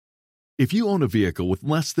If you own a vehicle with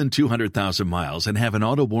less than 200,000 miles and have an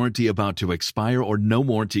auto warranty about to expire or no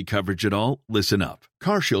warranty coverage at all, listen up.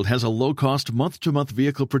 CarShield has a low-cost month-to-month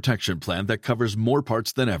vehicle protection plan that covers more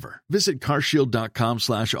parts than ever. Visit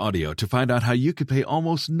carshield.com/audio to find out how you could pay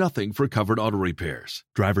almost nothing for covered auto repairs.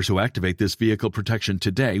 Drivers who activate this vehicle protection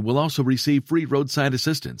today will also receive free roadside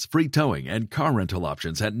assistance, free towing, and car rental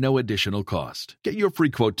options at no additional cost. Get your free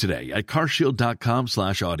quote today at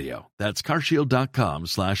carshield.com/audio. That's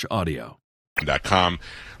carshield.com/audio.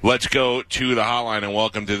 Let's go to the hotline and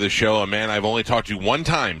welcome to the show a man I've only talked to one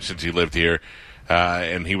time since he lived here,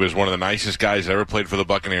 and he was one of the nicest guys that ever played for the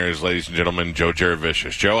Buccaneers, ladies and gentlemen, Joe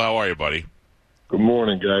Jurevicius. Joe, how are you, buddy? Good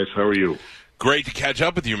morning, guys. How are you? Great to catch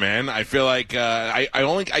up with you, man. I feel like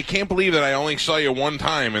I can't believe that I only saw you one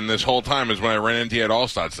time, and this whole time is when I ran into you at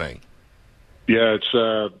Allstott thing. Yeah,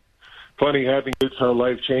 it's funny having kids how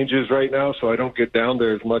life changes right now, so I don't get down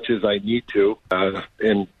there as much as I need to,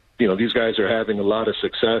 and you know, these guys are having a lot of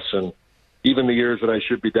success, and even the years that I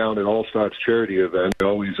should be down at Allstott's charity event, I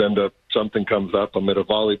always end up, something comes up. I'm at a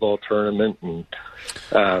volleyball tournament, and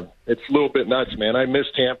it's a little bit nuts, man. I miss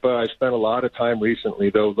Tampa. I spent a lot of time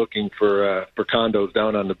recently, though, looking for condos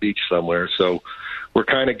down on the beach somewhere. So we're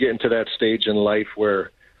kind of getting to that stage in life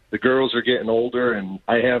where the girls are getting older, and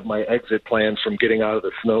I have my exit plans from getting out of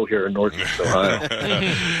the snow here in Northeast Ohio.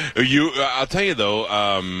 I'll tell you though,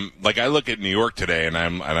 like I look at New York today, and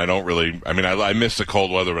I don't really. I mean, I miss the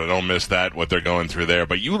cold weather, but I don't miss that what they're going through there.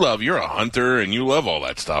 But you're a hunter, and you love all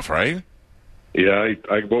that stuff, right? Yeah,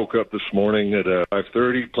 I woke up this morning at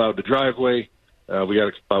 5:30, plowed the driveway. We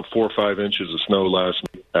got about 4 or 5 inches of snow last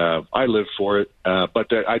night. I live for it,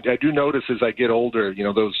 but I do notice as I get older, you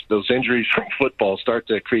know, those injuries from football start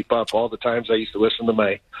to creep up. All the times I used to listen to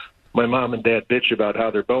my mom and dad bitch about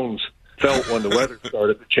how their bones felt when the weather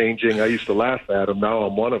started changing. I used to laugh at them. Now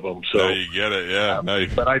I'm one of them. So you get it, yeah.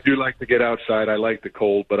 But I do like to get outside. I like the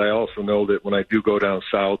cold, but I also know that when I do go down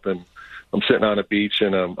south and I'm sitting on a beach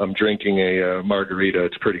and I'm drinking a margarita,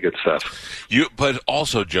 it's pretty good stuff. But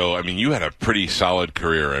also, Joe, I mean, you had a pretty solid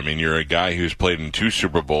career. I mean, you're a guy who's played in 2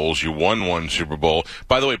 Super Bowls. You won 1 Super Bowl.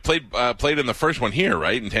 By the way, played in the first one here,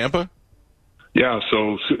 right, in Tampa? Yeah,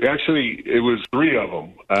 so actually it was 3 of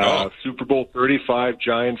them. Super Bowl 35,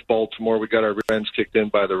 Giants, Baltimore. We got our revenge kicked in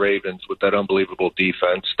by the Ravens with that unbelievable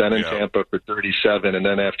defense. Then in Tampa for 37, and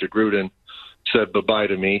then after Gruden said bye-bye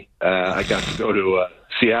to me, I got to go to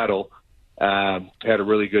Seattle. Had a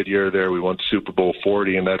really good year there. We won Super Bowl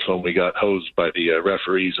 40, and that's when we got hosed by the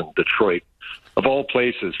referees in Detroit. Of all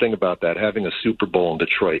places, think about that, having a Super Bowl in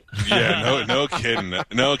Detroit. Yeah, no kidding.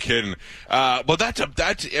 No kidding. Well,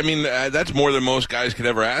 that's more than most guys could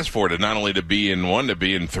ever ask for, to not only to be in 1, to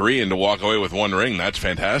be in 3, and to walk away with 1 ring. That's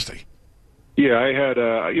fantastic. Yeah, I had,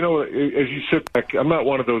 as you sit back, I'm not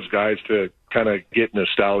one of those guys to kind of get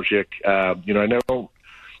nostalgic. I know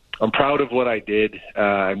I'm proud of what I did.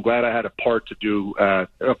 I'm glad I had a part in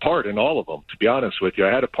all of them, to be honest with you.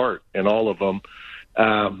 I had a part in all of them.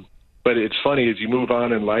 But it's funny, as you move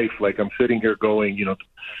on in life, like I'm sitting here going, you know,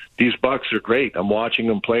 these Bucs are great. I'm watching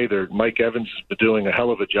them play. Mike Evans has been doing a hell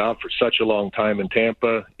of a job for such a long time in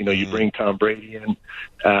Tampa. You know, you bring Tom Brady in.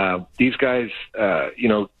 These guys,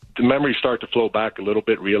 the memories start to flow back a little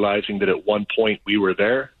bit, realizing that at one point we were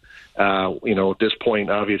there. At this point,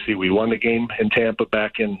 obviously, we won the game in Tampa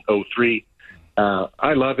back in 2003.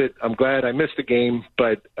 I love it. I'm glad. I missed the game,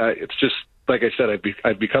 but it's just, like I said,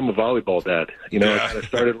 I've become a volleyball dad. You know, I kind of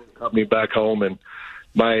started with a company back home, and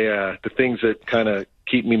the things that kind of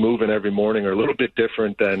keep me moving every morning are a little bit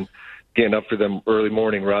different than getting up for them early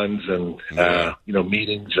morning runs and,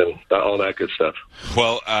 meetings and all that good stuff.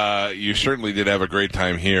 Well, you certainly did have a great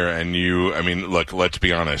time here. And look, let's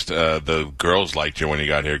be honest. The girls liked you when you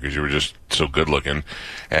got here because you were just so good looking.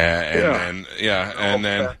 Then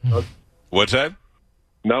what's that?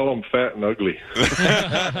 Now I'm fat and ugly.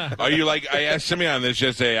 Are you like, I asked Simeon this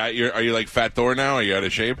yesterday, are you like Fat Thor now? Are you out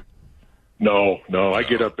of shape? No. I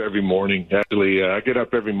get up every morning. Actually, I get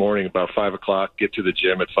up every morning about 5 o'clock, get to the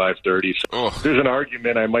gym at 5:30. So there's an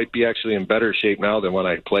argument I might be actually in better shape now than when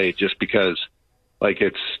I played, just because, I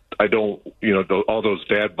don't, all those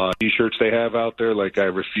dad bod T-shirts they have out there, I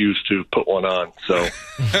refuse to put one on. So,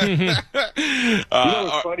 it's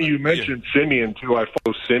funny you mentioned Simeon, too. I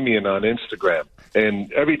follow Simeon on Instagram.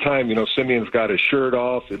 And every time, Simeon's got his shirt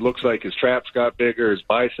off, it looks like his traps got bigger, his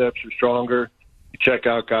biceps are stronger. You check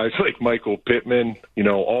out guys like Michael Pittman,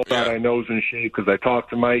 all that I know is in shape because I talked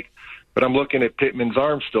to Mike. But I'm looking at Pittman's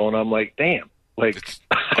arm still, and I'm like, damn. I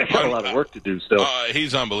got a lot of work to do still.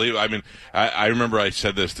 He's unbelievable. I mean, I remember I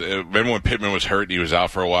said this. Remember when Pittman was hurt and he was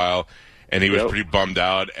out for a while? and he was pretty bummed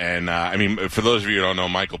out. And, I mean, for those of you who don't know,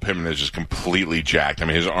 Michael Pittman is just completely jacked. I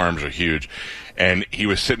mean, his arms are huge. And he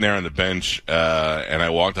was sitting there on the bench, and I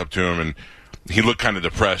walked up to him, and he looked kind of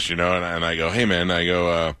depressed, you know, and I go, hey, man, I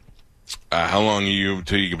go, how long are you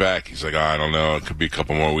till you get back? He's like, I don't know. It could be a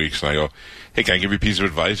couple more weeks. And I go, hey, can I give you a piece of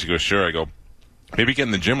advice? He goes, sure. I go, maybe get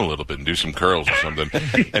in the gym a little bit and do some curls or something.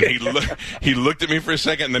 And he looked at me for a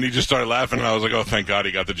second, and then he just started laughing, and I was like, oh, thank God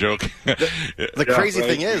he got the joke. The crazy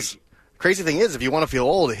thing is, if you want to feel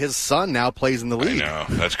old, his son now plays in the league. I know.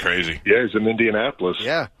 That's crazy. Yeah, he's in Indianapolis.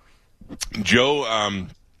 Yeah. Joe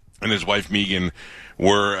and his wife, Megan,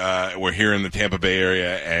 were here in the Tampa Bay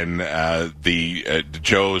area, and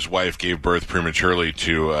Joe's wife gave birth prematurely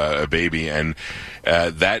to a baby, and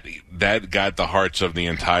that got the hearts of the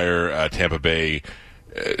entire Tampa Bay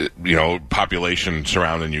population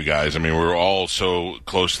surrounding you guys. I mean, we were all so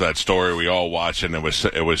close to that story. We all watched it, and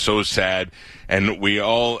it was so sad. And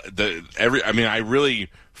I really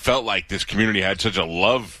felt like this community had such a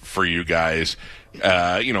love for you guys.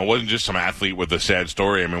 It wasn't just some athlete with a sad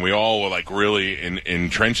story. I mean, we all were like really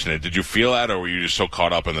entrenched in it. Did you feel that, or were you just so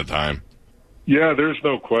caught up in the time? Yeah, there's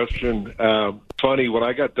no question. Funny, when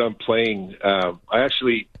I got done playing, I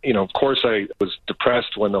actually, of course I was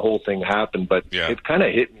depressed when the whole thing happened, but it kind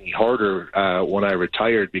of hit me harder when I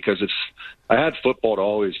retired, because I had football to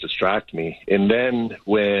always distract me. And then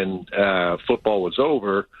when football was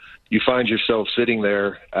over, you find yourself sitting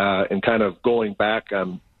there and kind of going back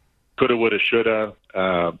on coulda, woulda, shoulda,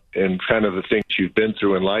 and kind of the things you've been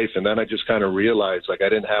through in life. And then I just kind of realized, like, I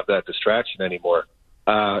didn't have that distraction anymore.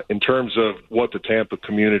 In terms of what the Tampa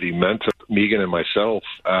community meant to Megan and myself,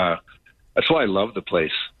 that's why I love the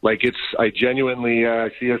place. Like, I genuinely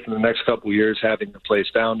see us in the next couple of years having the place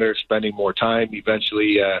down there, spending more time,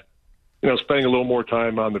 eventually, spending a little more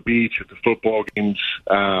time on the beach at the football games.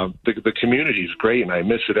 The community is great, and I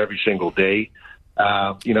miss it every single day.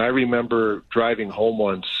 I remember driving home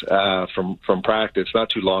once from practice not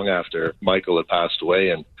too long after Michael had passed away,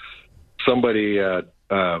 and somebody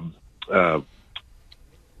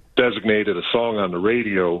designated a song on the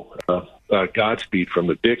radio, Godspeed from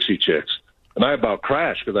the Dixie Chicks. And I about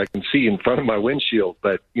crashed because I can see in front of my windshield.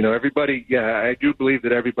 But, everybody, I do believe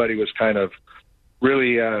that everybody was kind of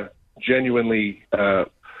really genuinely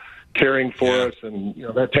caring for us, and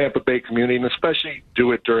that Tampa Bay community, and especially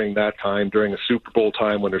do it during that time, during a Super Bowl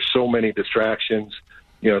time when there's so many distractions.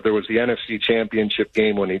 There was the NFC Championship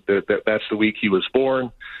game when that's the week he was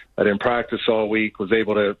born. I didn't practice all week, was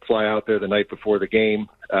able to fly out there the night before the game,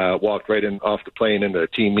 walked right in off the plane into a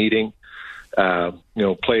team meeting,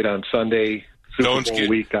 played on Sunday. Super Bowl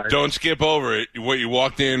week. Don't skip over it. You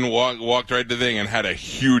walked in, walked right to the thing, and had a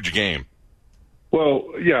huge game.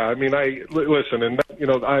 Well, yeah, I mean, listen, and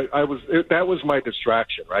that was my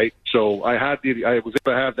distraction, right? So I was able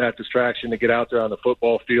to have that distraction to get out there on the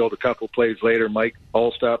football field. A couple plays later, Mike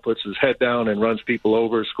Allstott puts his head down and runs people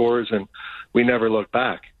over, scores, and we never look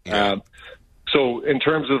back. Yeah. So in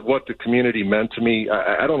terms of what the community meant to me,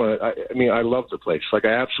 I don't know. I love the place. Like,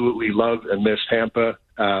 I absolutely love and miss Tampa.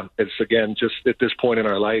 It's, again, just at this point in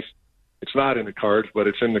our life, it's not in the cards, but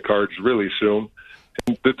it's in the cards really soon.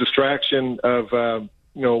 And the distraction of,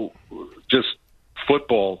 just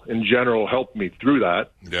football in general helped me through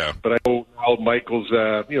that. Yeah. But I know now Michael's,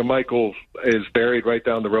 Michael is buried right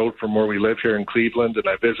down the road from where we live here in Cleveland, and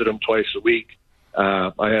I visit him twice a week.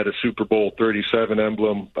 I had a Super Bowl 37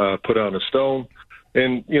 emblem put on a stone.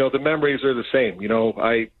 And, the memories are the same.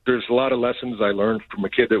 There's a lot of lessons I learned from a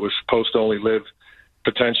kid that was supposed to only live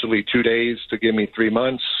potentially 2 days to give me 3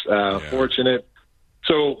 months. Fortunate.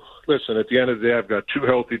 So, listen, at the end of the day, I've got 2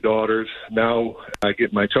 healthy daughters. Now I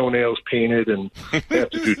get my toenails painted, and I have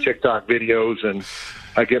to do TikTok videos, and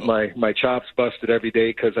I get my chops busted every day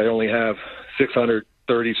because I only have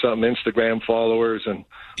 630-something Instagram followers. And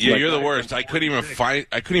yeah, you're the worst. I couldn't even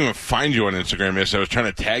find you on Instagram. Yes, I was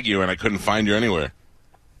trying to tag you, and I couldn't find you anywhere.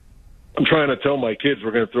 I'm trying to tell my kids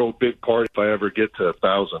we're going to throw a big party if I ever get to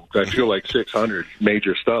 1,000. I feel like 600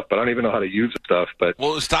 major stuff, but I don't even know how to use the stuff. But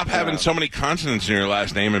stop having so many consonants in your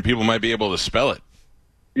last name, and people might be able to spell it.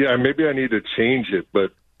 Yeah, maybe I need to change it.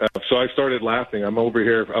 But so I started laughing. I'm over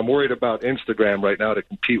here. I'm worried about Instagram right now to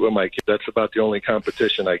compete with my kids. That's about the only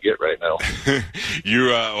competition I get right now. You,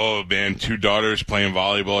 2 daughters playing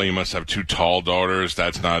volleyball. You must have 2 tall daughters.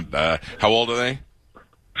 That's not. How old are they?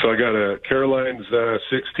 So I got Caroline's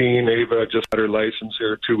 16. Ava just got her license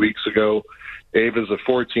here 2 weeks ago. Ava's a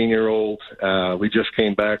 14-year-old. We just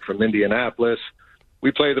came back from Indianapolis. We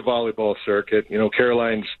play the volleyball circuit.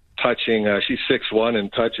 Caroline's touching. She's 6'1"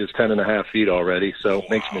 and touches 10.5 feet already. So it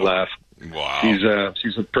makes me laugh. Wow.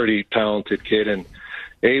 She's a pretty talented kid. And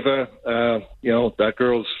Ava, that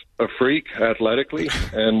girl's a freak athletically,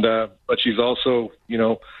 and but she's also,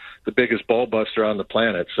 the biggest ball buster on the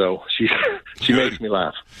planet. So she makes me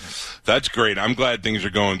laugh. That's great. I'm glad things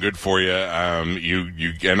are going good for you.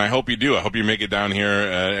 And I hope you do. I hope you make it down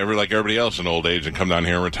here, like everybody else in old age, and come down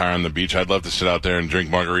here and retire on the beach. I'd love to sit out there and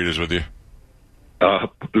drink margaritas with you.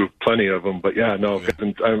 Do plenty of them, but I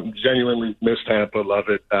genuinely miss Tampa. Love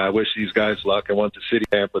it. I wish these guys luck. I want the city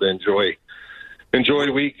of Tampa to enjoy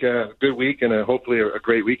the week, good week, and hopefully a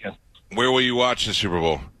great weekend. Where will you watch the Super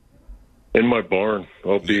Bowl? In my barn.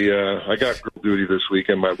 I'll be. I got girl duty this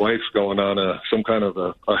weekend. My wife's going on some kind of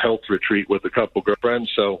a health retreat with a couple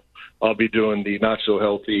girlfriends, so I'll be doing the not so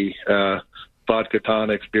healthy vodka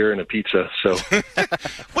tonics, beer, and a pizza. So,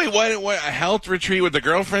 wait, what? A health retreat with the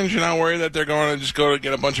girlfriends? You're not worried that they're going to just go to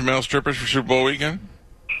get a bunch of male strippers for Super Bowl weekend?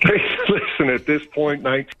 Listen, at this point,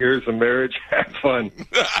 19 years of marriage, have fun.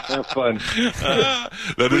 Have fun.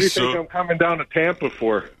 What do you think I'm coming down to Tampa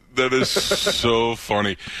for? That is so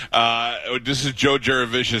funny. This is Joe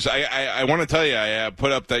Jurevicius. I want to tell you, I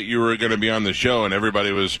put up that you were going to be on the show, and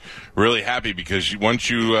everybody was really happy because once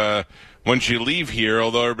you leave here,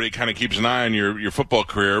 although everybody kind of keeps an eye on your football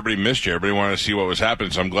career, everybody missed you. Everybody wanted to see what was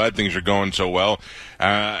happening, so I'm glad things are going so well.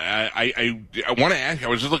 I want to ask you, I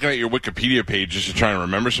was just looking at your Wikipedia page just to try and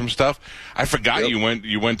remember some stuff. I forgot you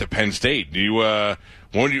went to Penn State. Do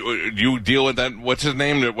you deal with that, what's his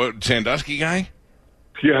name, Sandusky guy?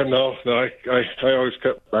 Yeah, no, I always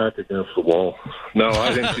kept back against the wall. No,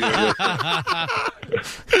 I didn't do it.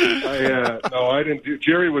 I didn't do.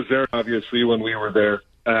 Jerry was there, obviously, when we were there.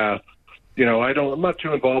 I'm not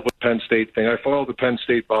too involved with the Penn State thing. I follow the Penn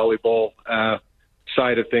State volleyball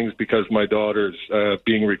side of things because my daughter's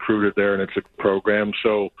being recruited there, and it's a program.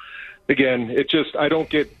 So, again, it just I don't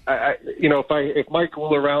get. If Mike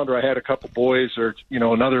were around, or I had a couple boys, or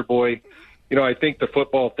another boy. I think the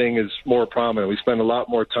football thing is more prominent. We spend a lot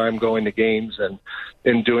more time going to games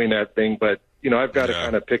and doing that thing. But, I've got to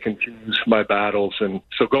kind of pick and choose my battles. And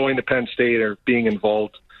so going to Penn State or being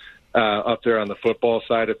involved up there on the football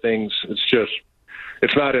side of things,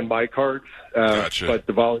 it's not in my cards. Gotcha. But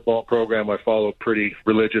the volleyball program I follow pretty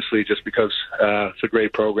religiously just because it's a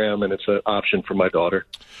great program and it's an option for my daughter.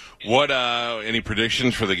 What, any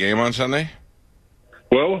predictions for the game on Sunday?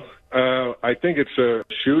 Well, I think it's a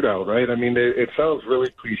shootout, right? I mean, it sounds really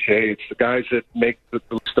cliche. It's the guys that make the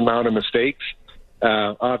least amount of mistakes.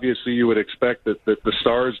 Obviously, you would expect that the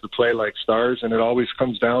stars to play like stars, and it always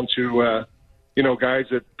comes down to, guys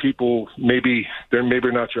that people they're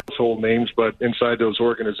maybe not your household names, but inside those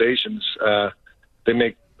organizations, they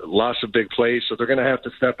make lots of big plays, so they're going to have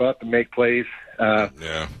to step up and make plays. And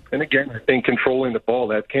again, I think controlling the ball,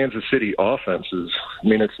 that Kansas City offense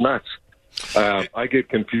it's nuts. I get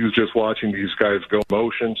confused just watching these guys go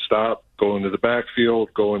motion, stop, go into the backfield,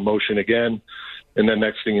 go in motion again, and then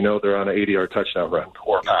next thing you know, they're on an 80-yard touchdown run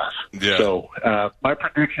or pass. Yeah. So my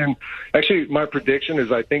prediction is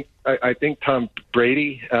I think Tom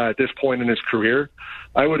Brady at this point in his career,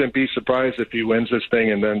 I wouldn't be surprised if he wins this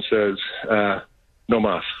thing and then says no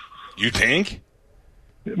mas. You think?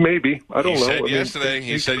 Maybe. I don't know.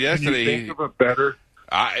 He said yesterday. Think of a better.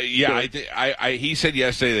 He said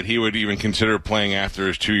yesterday that he would even consider playing after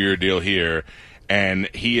his 2-year deal here, and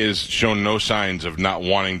he has shown no signs of not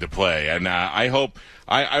wanting to play. And I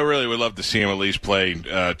really would love to see him at least play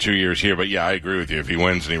 2 years here. But yeah, I agree with you. If he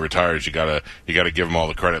wins and he retires, you gotta give him all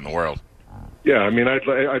the credit in the world. Yeah,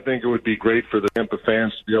 I think it would be great for the Tampa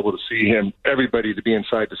fans to be able to see him, everybody to be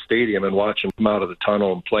inside the stadium and watch him come out of the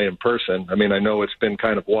tunnel and play in person. I know it's been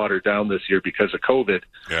kind of watered down this year because of COVID.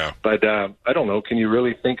 Yeah. But I don't know. Can you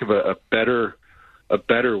really think of a better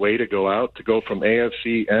way to go out, to go from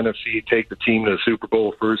AFC, NFC, take the team to the Super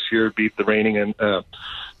Bowl first year, beat the reigning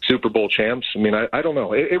Super Bowl champs? I don't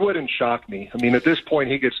know. It wouldn't shock me. At this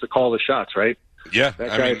point, he gets to call the shots, right? Yeah.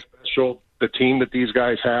 That guy's special. The team that these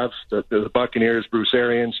guys have, the Buccaneers, Bruce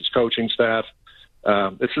Arians, his coaching staff,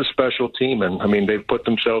 it's a special team. And, they've put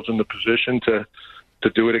themselves in the position to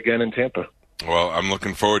do it again in Tampa. Well, I'm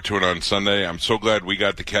looking forward to it on Sunday. I'm so glad we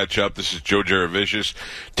got to catch up. This is Joe Jurevicius.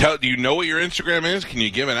 Do you know what your Instagram is? Can you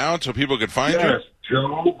give it out so people can find you?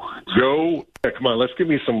 Joe. Yeah, come on, let's give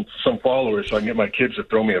me some followers so I can get my kids to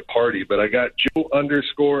throw me a party. But I got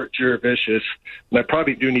Joe_Jurevicius, and I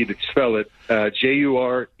probably do need to spell it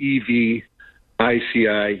Jurevicius.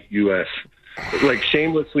 Like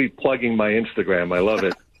shamelessly plugging my Instagram. I love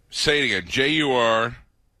it. Say it again. Jur.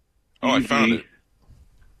 Oh, I found it.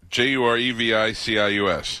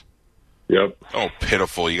 Jurevicius. Yep. Oh,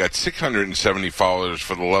 pitiful. You got 670 followers,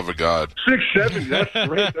 for the love of God. 670? That's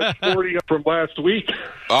great. That's 40 up from last week.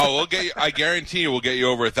 Oh, I guarantee you we'll get you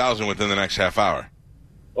over 1,000 within the next half hour.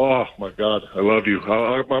 Oh, my God. I love you.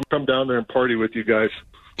 I'll come down there and party with you guys.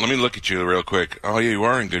 Let me look at you real quick. Oh, yeah, you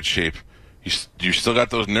are in good shape. You still got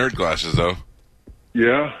those nerd glasses, though.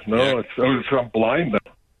 Yeah, no, I'm blind now.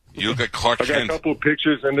 You look like Clark Kent. I got a couple of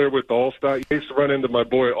pictures in there with Allstott. I used to run into my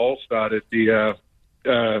boy Allstott at the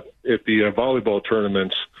volleyball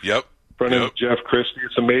tournaments. Yep. Run into Jeff Christie.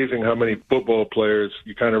 It's amazing how many football players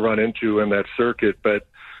you kind of run into in that circuit. But,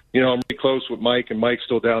 I'm really close with Mike, and Mike's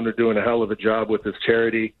still down there doing a hell of a job with his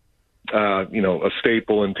charity. A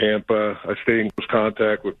staple in Tampa. I stay in close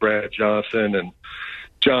contact with Brad Johnson and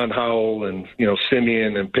John Howell and,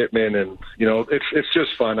 Simeon and Pittman. And, it's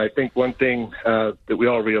just fun. I think one thing that we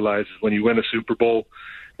all realize is when you win a Super Bowl,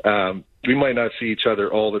 we might not see each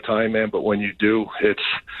other all the time, man, but when you do,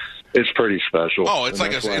 it's pretty special. Oh, it's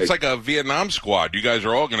like a Vietnam squad. You guys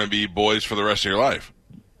are all going to be boys for the rest of your life.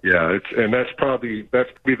 Yeah, that's probably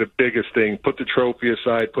the biggest thing. Put the trophy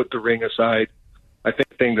aside, put the ring aside. I think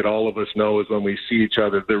the thing that all of us know is when we see each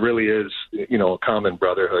other, there really is, a common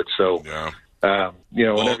brotherhood. So, yeah.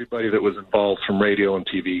 And everybody that was involved from radio and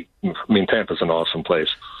TV, Tampa's an awesome place.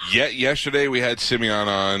 Yeah, yesterday we had Simeon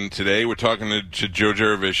on. Today we're talking to Joe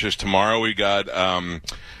Jurevicius. Tomorrow we got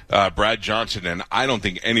Brad Johnson, and I don't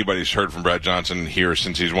think anybody's heard from Brad Johnson here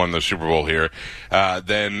since he's won the Super Bowl here.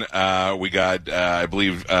 Then we got, I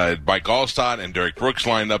believe, Mike Allstott and Derek Brooks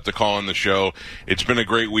lined up to call on the show. It's been a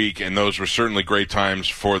great week, and those were certainly great times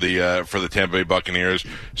for the Tampa Bay Buccaneers.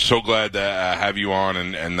 So glad to have you on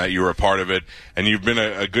and that you were a part of it. And you've been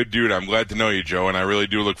a good dude. I'm glad to know you, Joe, and I really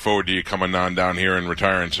do look forward to you coming on down here and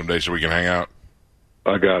retiring someday so we can hang out.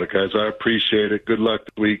 I got it, guys. I appreciate it. Good luck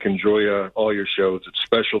this week. Enjoy all your shows. It's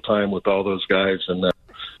special time with all those guys. And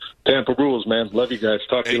Tampa rules, man. Love you guys.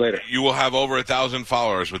 Talk to you later. You will have over 1,000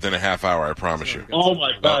 followers within a half hour, I promise you. Oh,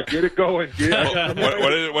 my God. Get it going. Yeah.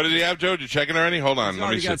 What does he have, Joe? Did you check it already? Hold on. He's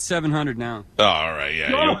already got 700 now. Oh, all right.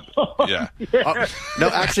 Yeah. Yeah. No,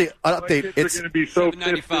 actually, an update. It's going to be so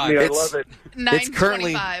pissed at me. I love it. It's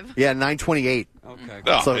currently 928. Okay.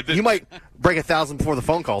 No, so you might break 1,000 before the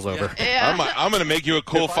phone call's over. Yeah. I'm going to make you a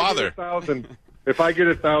cool father. If I get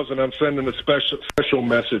 1,000, I'm sending a special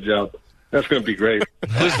message out. That's going to be great.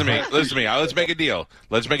 Listen to me. Let's make a deal.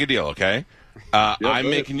 Okay?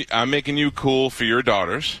 I'm making you cool for your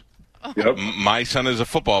daughters. Yep. My son is a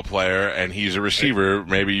football player and he's a receiver.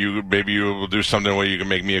 Maybe you will do something where you can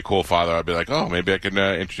make me a cool father. I'll be like, oh, maybe I can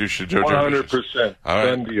introduce you to Joe. 100%.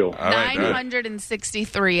 Done deal.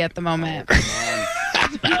 963 at the moment.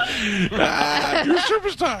 You're a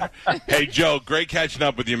superstar. Hey, Joe, great catching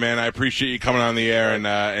up with you, man. I appreciate you coming on the air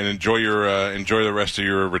and enjoy the rest of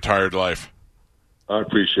your retired life. I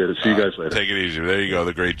appreciate it. See you guys later. Take it easy. There you go,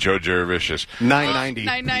 the great Joe Jurevicius. 990.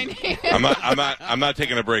 990. I'm not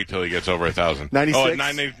taking a break till he gets over 1,000. 96. Oh,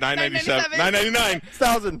 997. 999.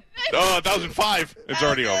 1,000. Oh, 1,005. It's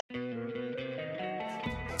already over.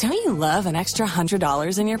 Don't you love an extra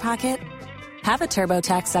 $100 in your pocket? Have a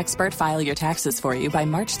TurboTax expert file your taxes for you by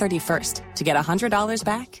March 31st to get $100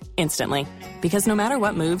 back instantly. Because no matter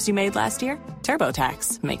what moves you made last year,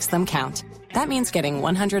 TurboTax makes them count. That means getting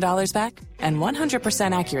 $100 back and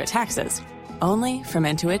 100% accurate taxes, only from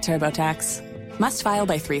Intuit TurboTax. Must file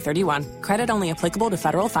by 3/31. Credit only applicable to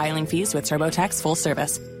federal filing fees with TurboTax full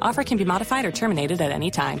service. Offer can be modified or terminated at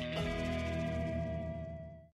any time.